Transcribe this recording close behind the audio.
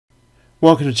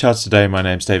Welcome to Charts Today. My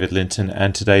name's David Linton,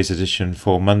 and today's edition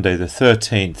for Monday the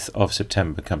 13th of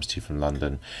September comes to you from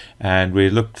London. And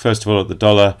we look first of all at the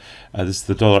dollar. This is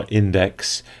the dollar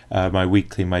index, my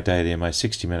weekly, my daily and my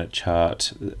 60-minute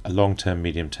chart, a long-term,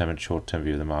 medium-term and short-term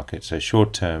view of the market. So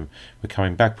short-term, we're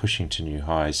coming back pushing to new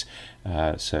highs.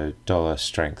 So dollar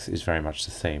strength is very much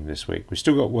the theme this week. We've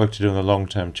still got work to do on the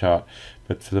long-term chart,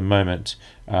 but for the moment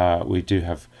we do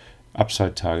have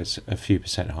upside targets a few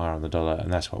percent higher on the dollar,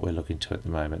 and that's what we're looking to at the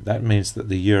moment. That means that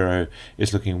the euro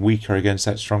is looking weaker against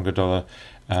that stronger dollar,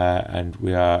 and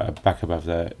we are back above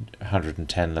the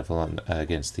 110 level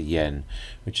against the yen,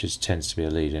 which tends to be a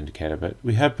lead indicator. But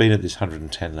we have been at this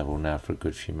 110 level now for a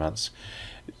good few months.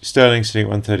 Sterling sitting at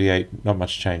 138, not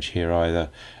much change here either.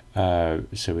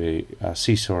 So we are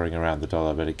seesawing around the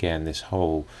dollar, but again, this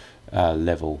whole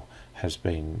level has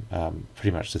been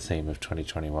pretty much the theme of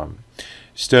 2021.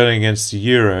 Sterling against the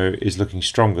euro is looking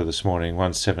stronger this morning,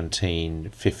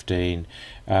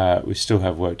 117.15. We still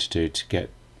have work to do to get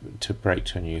to break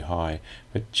to a new high,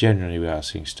 but generally we are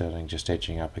seeing sterling just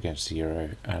edging up against the euro,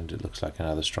 and it looks like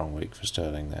another strong week for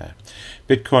sterling there.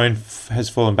 Bitcoin has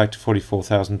fallen back to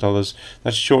 $44,000.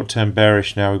 That's short-term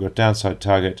bearish now. We've got downside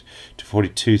target to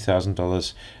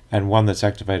 $42,000 and one that's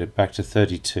activated back to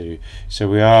 32. So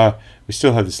we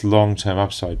still have this long-term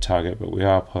upside target, but we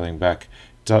are pulling back,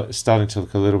 starting to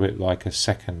look a little bit like a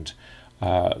second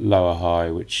lower high,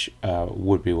 which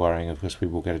would be worrying. Of course, we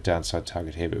will get a downside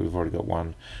target here, but we've already got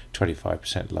one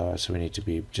 25% lower, so we need to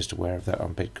be just aware of that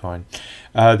on Bitcoin.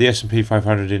 The S&P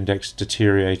 500 index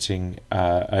deteriorating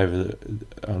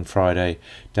on Friday,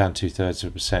 down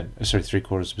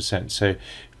 0.75%. So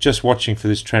just watching for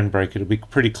this trend break. It'll be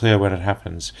pretty clear when it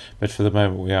happens, but for the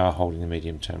moment we are holding the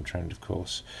medium-term trend, of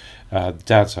course. The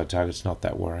downside target's not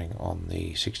that worrying on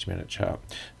the 60-minute chart.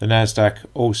 The Nasdaq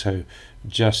also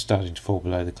just starting to fall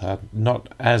below the cloud,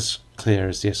 not as clear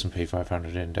as the S&P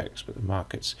 500 index, but the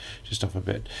market's just off a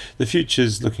bit. The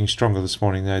futures looking stronger this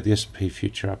morning though. The S&P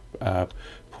future up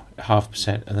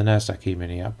 0.5% and the Nasdaq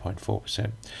E-mini up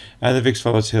 0.4%. And the VIX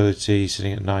volatility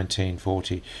sitting at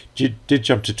 1940 did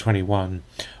jump to 21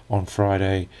 on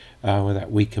Friday with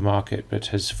that weaker market, but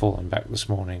has fallen back this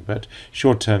morning. But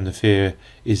short term, the fear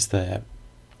is there.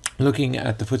 Looking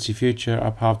at the FTSE future,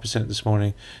 up 0.5% this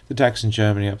morning, the DAX in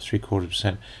Germany up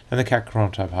 0.75%, and the CAC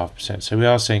Quarante up 0.5%. So we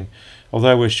are seeing,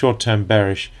 although we're short-term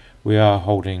bearish, we are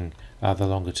holding the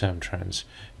longer-term trends.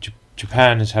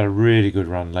 Japan has had a really good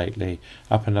run lately,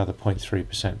 up another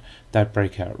 0.3%. That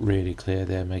breakout really clear.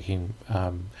 They're making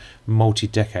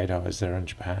multi-decade highs there in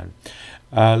Japan.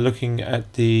 Looking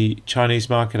at the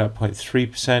Chinese market, up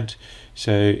 0.3%.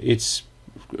 So it's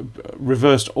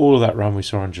reversed all of that run we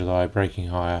saw in July, breaking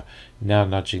higher, now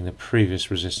nudging the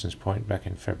previous resistance point back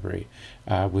in February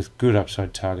with good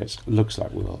upside targets. Looks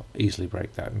like we'll easily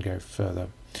break that and go further.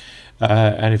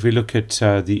 And if we look at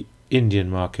the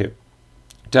Indian market,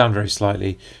 down very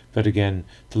slightly, but again,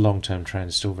 the long-term trend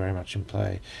is still very much in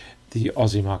play. The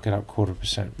Aussie market up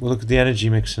 0.25%. We'll look at the energy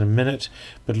mix in a minute,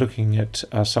 but looking at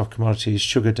soft commodities,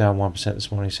 sugar down 1%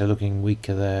 this morning, so looking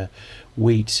weaker there.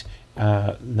 Wheat,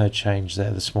 no change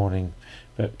there this morning,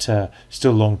 but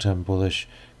still long-term bullish.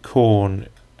 Corn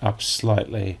up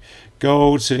slightly.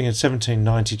 Gold sitting at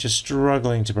 1790, just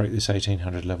struggling to break this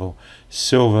 1800 level.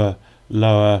 Silver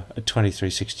lower at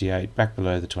 2368, back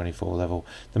below the 24 level.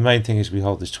 The main thing is we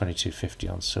hold this 2250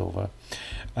 on silver.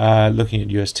 Looking at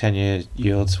US 10-year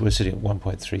yields, we're sitting at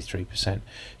 1.33%.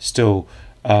 Still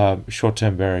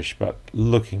short-term bearish, but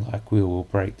looking like we will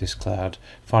break this cloud,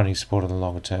 finding support on the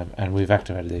longer term, and we've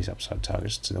activated these upside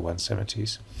targets to the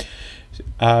 170s.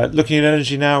 Looking at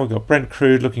energy now, we've got Brent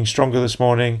crude looking stronger this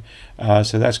morning,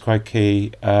 so that's quite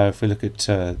key. If we look at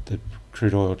the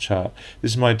crude oil chart,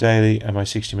 this is my daily and my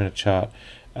 60-minute chart,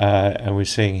 and we're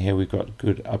seeing here we've got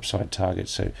good upside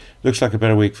targets, so looks like a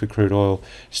better week for crude oil.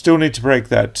 Still need to break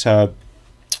that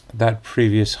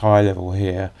previous high level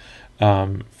here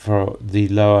for the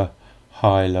lower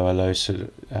high, lower low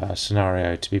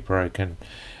scenario to be broken.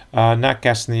 Nat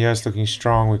gas in the US looking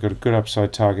strong. We've got a good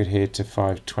upside target here to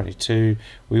 522.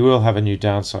 We will have a new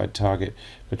downside target,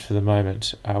 but for the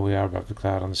moment we are above the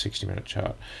cloud on the 60-minute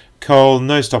chart. Coal,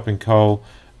 no stopping coal,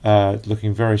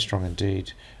 looking very strong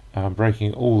indeed,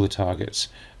 breaking all the targets.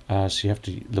 So you have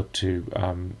to look to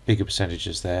bigger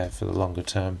percentages there for the longer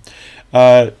term.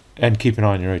 And keep an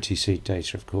eye on your OTC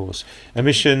data, of course.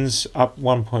 Emissions up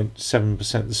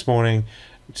 1.7% this morning.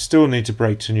 Still need to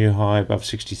break to new high above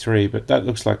 63, but that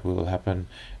looks like will happen.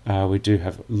 We do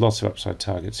have lots of upside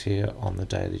targets here on the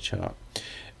daily chart.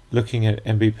 Looking at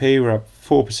MBP, we're up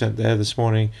 4% there this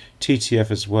morning.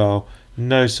 TTF as well.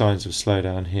 No signs of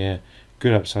slowdown here.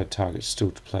 Good upside targets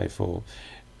still to play for.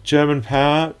 German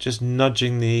power just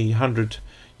nudging the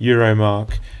 €100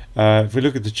 mark. If we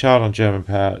look at the chart on German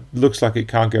power, it looks like it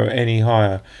can't go any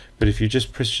higher. But if you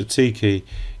just press your T key,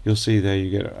 you'll see there you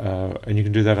get, and you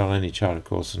can do that on any chart, of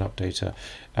course, an Updata.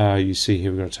 You see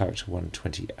here we've got a target to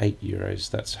 €128.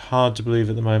 That's hard to believe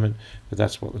at the moment, but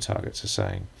that's what the targets are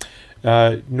saying.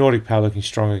 Nordic power looking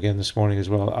strong again this morning as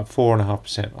well, up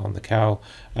 4.5% on the CAL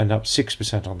and up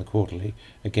 6% on the quarterly.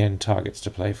 Again, targets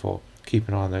to play for. Keep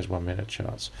an eye on those 1 minute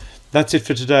charts. That's it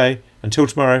for today. Until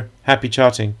tomorrow, happy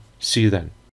charting. See you then.